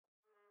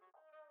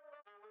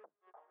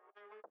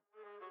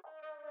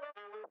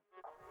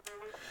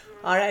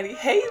Alrighty,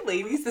 hey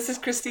ladies, this is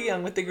Christy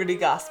Young with the Gritty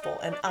Gospel,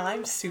 and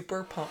I'm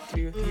super pumped to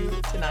be with you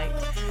tonight.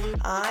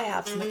 I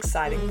have some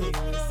exciting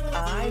news.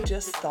 I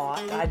just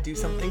thought I'd do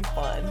something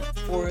fun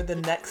for the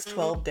next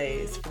 12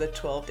 days, for the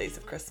 12 days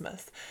of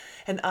Christmas.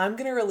 And I'm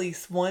going to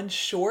release one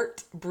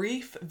short,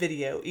 brief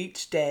video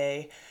each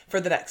day for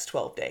the next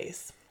 12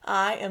 days.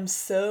 I am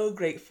so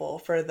grateful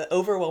for the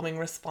overwhelming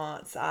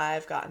response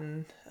I've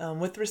gotten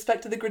with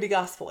respect to the Gritty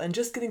Gospel and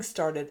just getting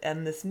started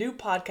and this new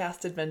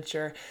podcast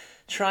adventure,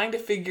 trying to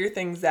figure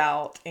things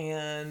out.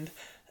 And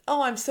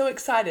I'm so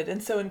excited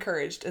and so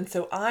encouraged. And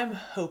so I'm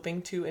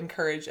hoping to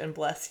encourage and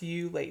bless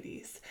you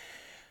ladies.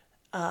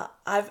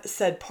 I've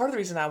said part of the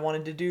reason I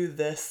wanted to do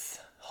this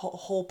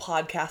whole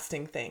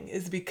podcasting thing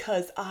is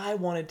because I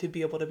wanted to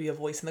be able to be a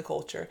voice in the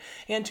culture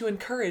and to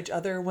encourage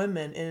other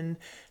women in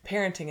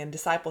parenting and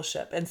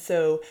discipleship. And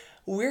so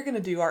we're going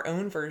to do our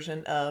own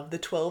version of the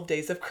 12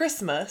 days of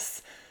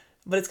Christmas,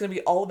 but it's going to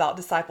be all about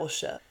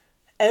discipleship.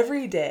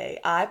 Every day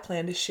I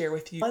plan to share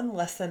with you one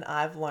lesson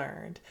I've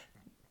learned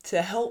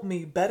to help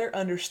me better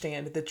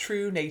understand the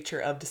true nature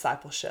of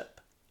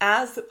discipleship.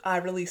 As I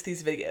release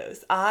these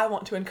videos, I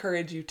want to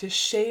encourage you to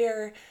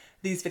share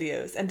these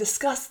videos and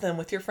discuss them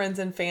with your friends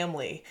and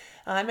family.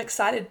 I'm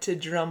excited to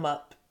drum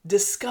up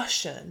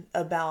discussion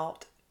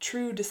about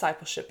true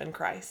discipleship in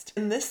Christ.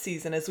 In this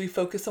season, as we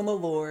focus on the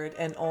Lord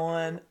and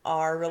on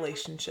our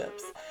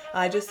relationships,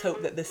 I just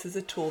hope that this is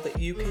a tool that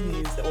you can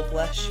use that will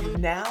bless you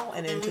now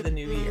and into the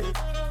new year.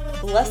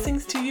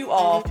 Blessings to you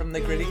all from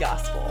the Gritty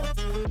Gospel.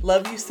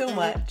 Love you so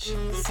much.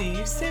 See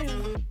you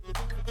soon.